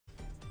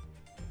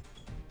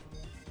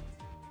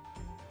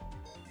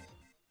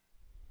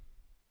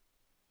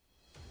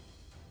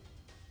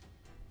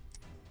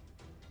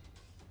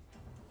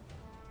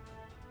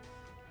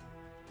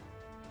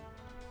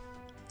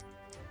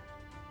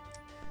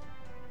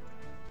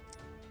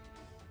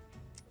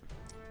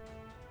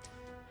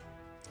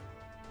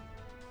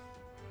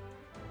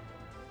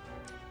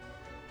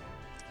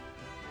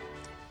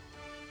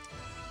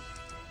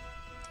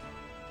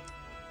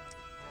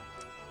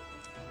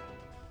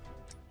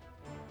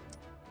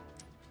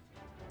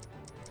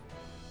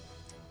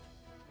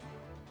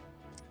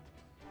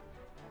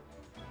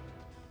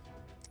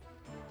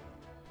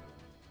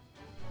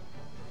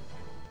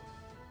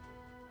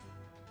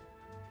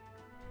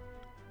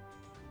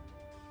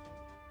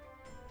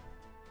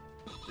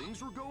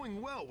Things were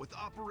going well with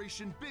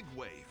Operation Big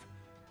Wave.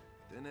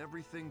 Then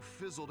everything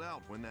fizzled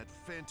out when that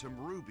Phantom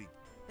Ruby...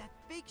 That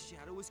fake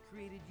shadow was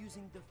created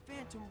using the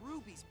Phantom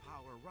Ruby's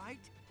power, right?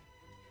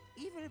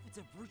 Even if it's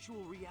a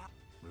virtual reality...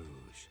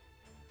 Rouge,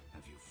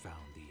 have you found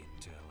the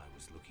intel I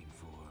was looking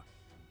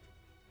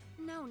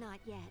for? No, not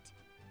yet.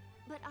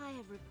 But I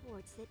have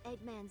reports that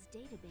Eggman's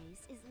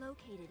database is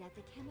located at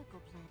the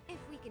chemical plant. If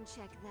we can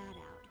check that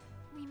out,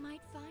 we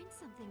might find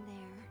something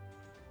there.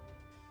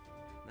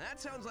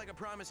 That sounds like a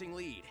promising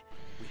lead.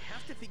 We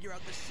have to figure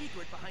out the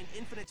secret behind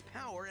Infinite's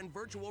power and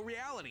virtual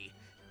reality.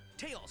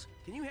 Tails,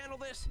 can you handle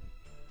this?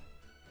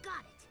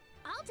 Got it.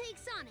 I'll take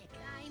Sonic,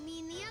 I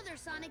mean the other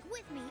Sonic,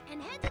 with me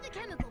and head to the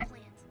chemical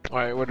plant.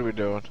 Alright, what are we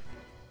doing?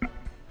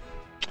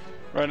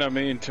 Right now,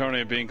 me and Tony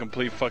are being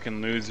complete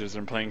fucking losers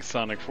and playing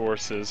Sonic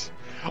Forces.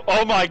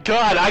 Oh my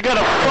god, I got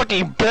a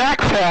fucking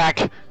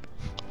backpack!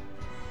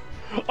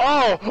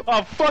 Oh,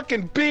 a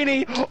fucking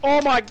beanie!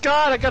 Oh my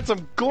god, I got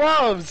some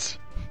gloves!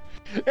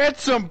 And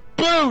some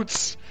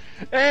boots!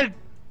 And...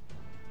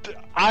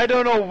 I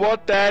don't know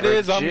what that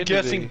is, I'm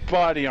guessing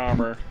body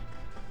armor.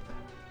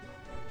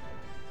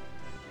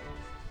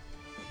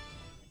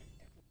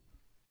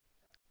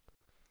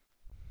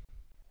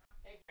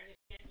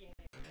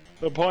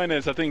 The point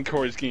is, I think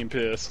Corey's getting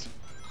pissed.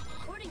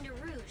 According to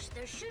Rouge,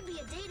 there should be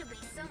a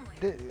database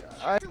somewhere.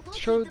 I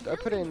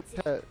put in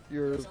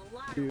your... There's a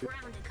lot of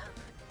ground to cover,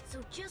 so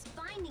just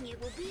finding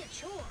it will be a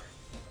chore.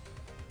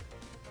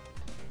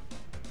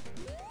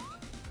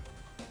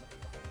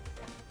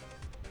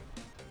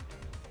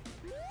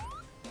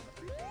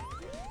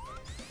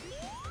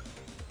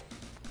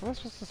 How am I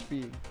supposed to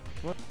speed?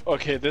 What?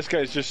 Okay, this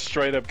guy's just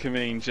straight up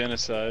committing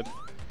genocide.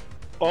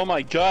 Oh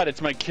my god,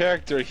 it's my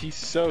character. He's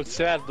so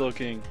sad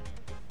looking.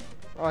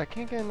 Oh, I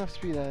can't get enough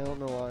speed. I don't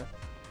know why.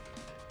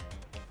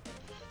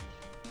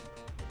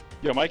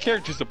 Yo, my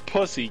character's a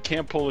pussy.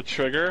 Can't pull the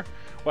trigger.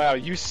 Wow,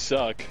 you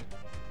suck.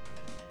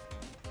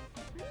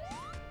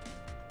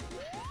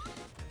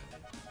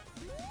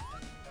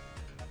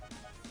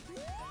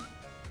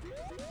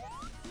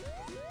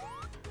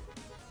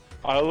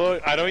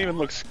 I don't even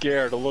look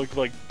scared. I look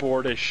like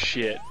bored as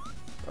shit.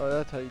 Oh,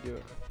 that's how you do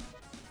it.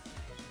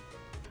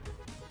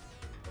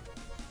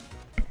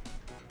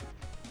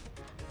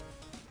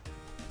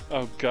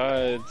 Oh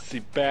god, it's the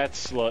bat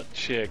slut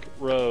chick,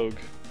 Rogue.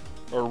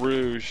 Or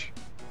Rouge.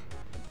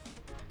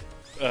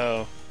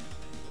 Oh.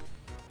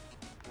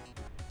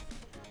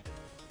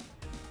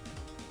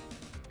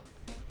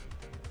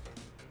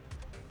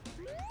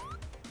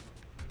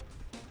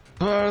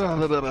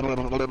 Oh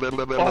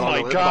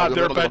my god,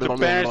 they're about to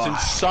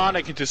banish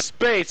Sonic into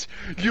space!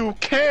 You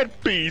can't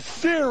be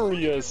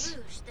serious!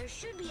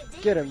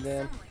 Get him,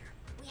 man.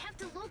 We have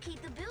to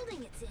locate the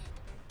building it's in.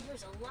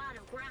 There's a lot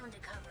of ground to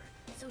cover,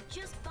 so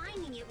just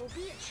finding it will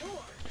be a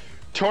chore.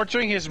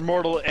 Torturing his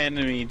mortal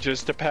enemy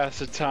just to pass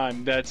the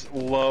time, that's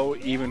low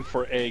even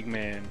for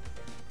Eggman.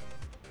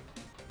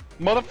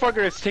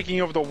 Motherfucker is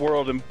taking over the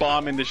world and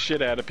bombing the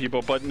shit out of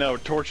people, but no,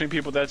 torturing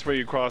people, that's where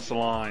you cross the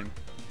line.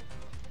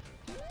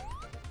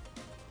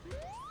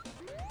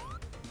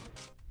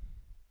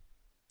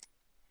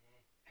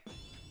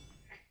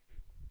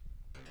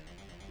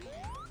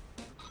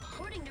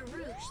 According to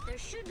Rouge, there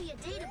should be a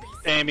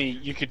database. Amy,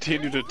 you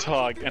continue to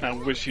talk, and I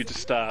wish you to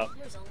stop.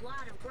 There's a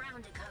lot of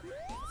ground to cover,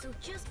 so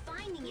just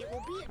finding it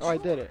will be a Oh, I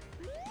did it.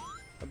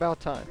 About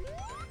time.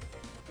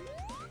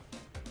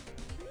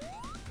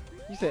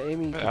 You said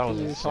Amy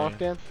continue to talk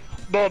then?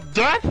 The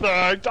Death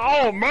Act?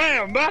 Oh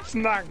man, that's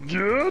not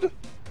good!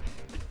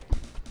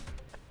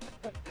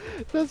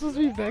 That's supposed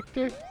to be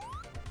Vector?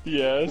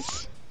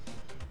 Yes.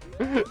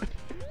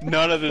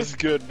 None of this is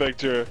good,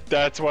 Victor.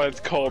 That's why it's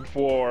called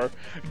war.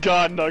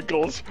 God,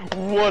 Knuckles,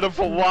 what a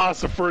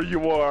philosopher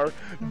you are.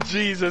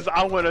 Jesus,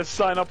 I want to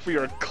sign up for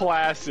your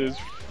classes.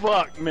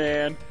 Fuck,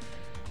 man.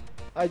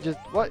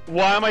 What?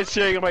 Why am I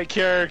staring at my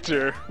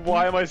character?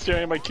 Why am I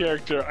staring at my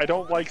character? I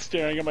don't like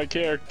staring at my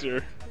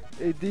character.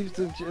 It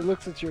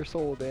looks at your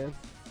soul, Dan.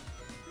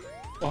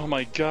 Oh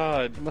my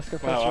god.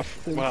 Wow,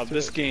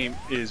 this game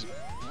is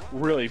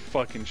really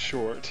fucking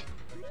short.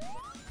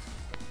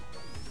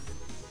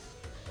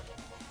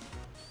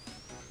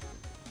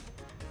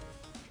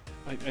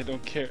 I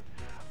don't care.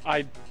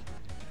 I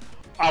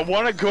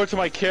want to go to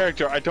my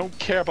character. I don't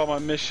care about my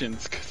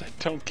missions because I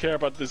don't care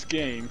about this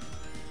game.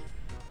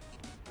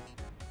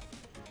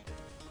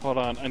 Hold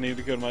on, I need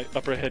to go to my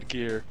upper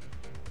headgear.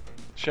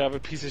 Should I have a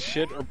piece of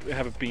shit or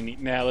have a beanie?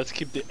 Nah, let's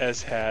keep the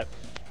S hat.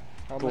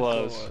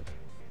 Gloves.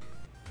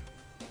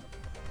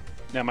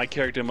 Now my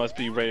character must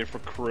be ready for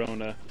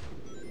Corona.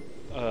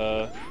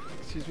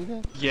 Excuse me,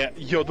 Dan? Yeah,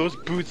 yo, those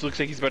boots looks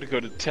like he's about to go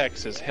to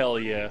Texas. Hell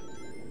yeah.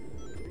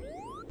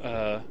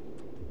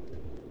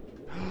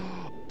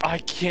 I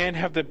can't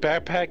have the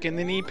backpack and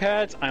the knee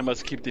pads? I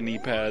must keep the knee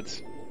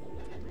pads.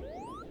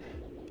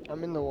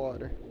 I'm in the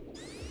water.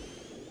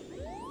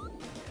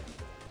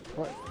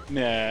 What?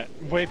 Nah,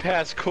 way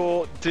past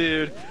cool.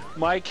 Dude,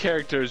 my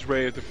character is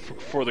ready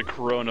for the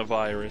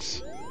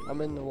coronavirus. I'm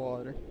in the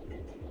water.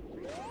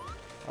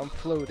 I'm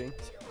floating.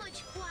 Too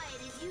much quiet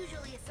is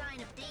usually a sign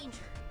sign of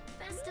danger.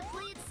 Best to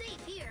play it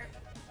safe here.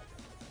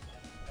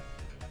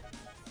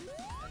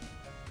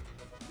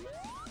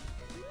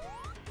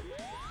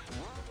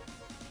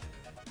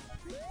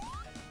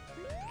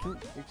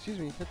 Excuse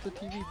me, hit the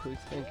TV, please.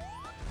 Thank you.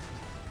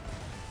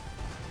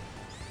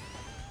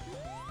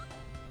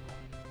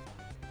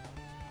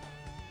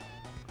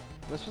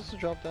 Am I supposed to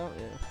drop down?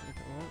 Yeah.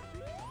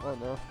 Oh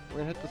no, we're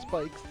gonna hit the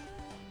spikes.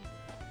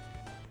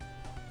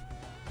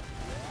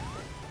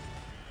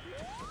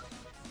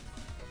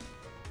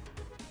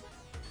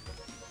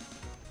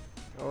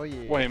 Oh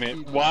yeah. Wait a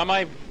minute. Why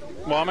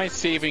am I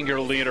saving your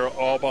leader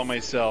all by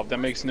myself? That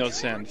makes no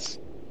sense.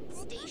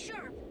 Stay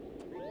sharp.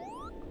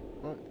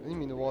 What? You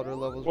mean the water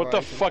level's What the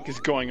rising? fuck is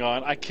going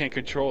on? I can't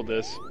control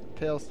this.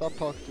 Tails, stop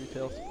talking to me,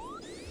 Tails.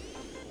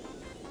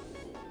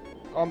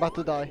 Oh, I'm about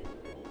to die.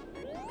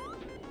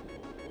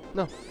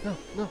 No, no,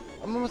 no.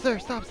 I'm almost there.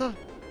 Stop, stop.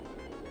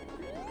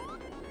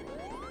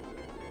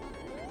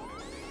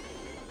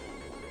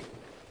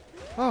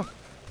 Oh,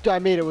 I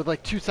made it with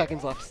like 2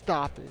 seconds left.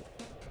 Stop it.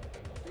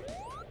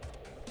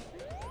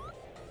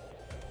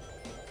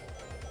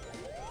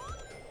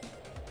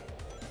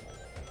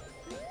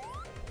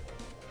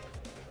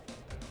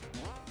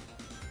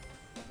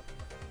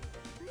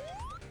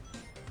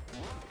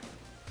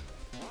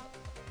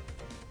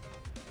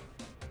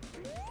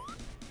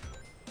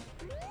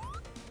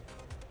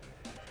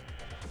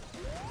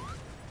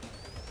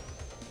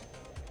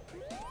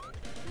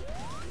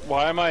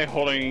 Why am I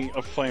holding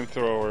a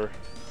flamethrower?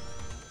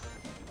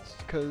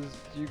 Because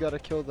you gotta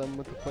kill them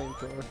with the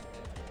flamethrower.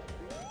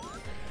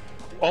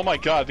 Oh my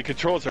god, the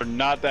controls are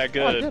not that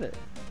good. Oh, I did it.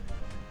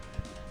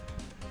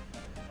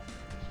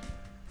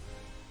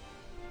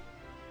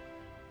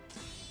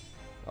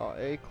 Oh,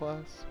 A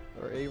class?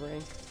 Or A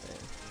rank? Dang.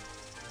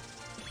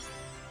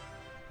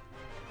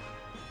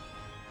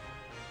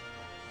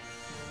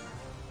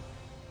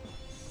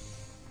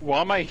 Why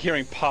am I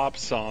hearing pop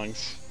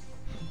songs?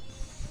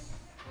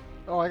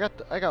 Oh, I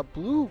got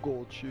blue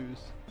gold shoes.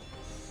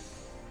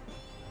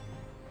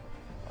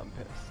 I'm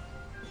pissed.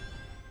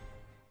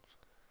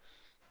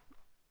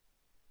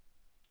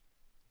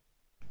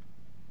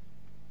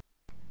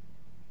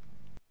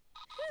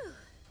 Whew.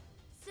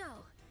 So,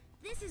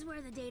 this is where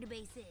the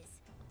database is.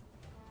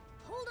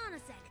 Hold on a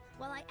sec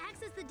while I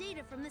access the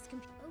data from this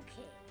computer.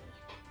 Okay.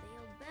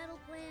 Failed battle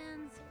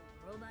plans,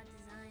 robot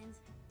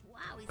designs.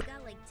 Wow, he's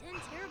got like 10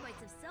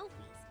 terabytes of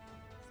selfies.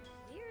 So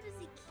where does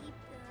he keep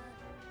the...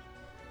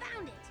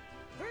 Found it!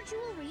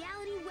 Virtual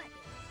reality weapon.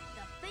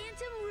 The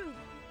Phantom Ruby.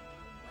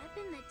 A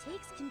weapon that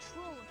takes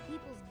control of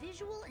people's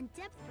visual and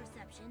depth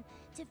perception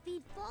to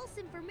feed false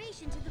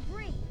information to the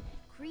brain,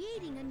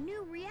 creating a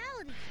new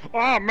reality.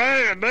 Oh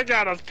man, they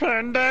got us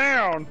pinned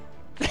down!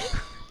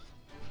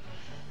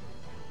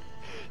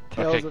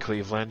 Okay,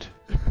 Cleveland.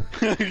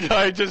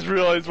 I just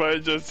realized what I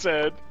just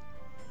said.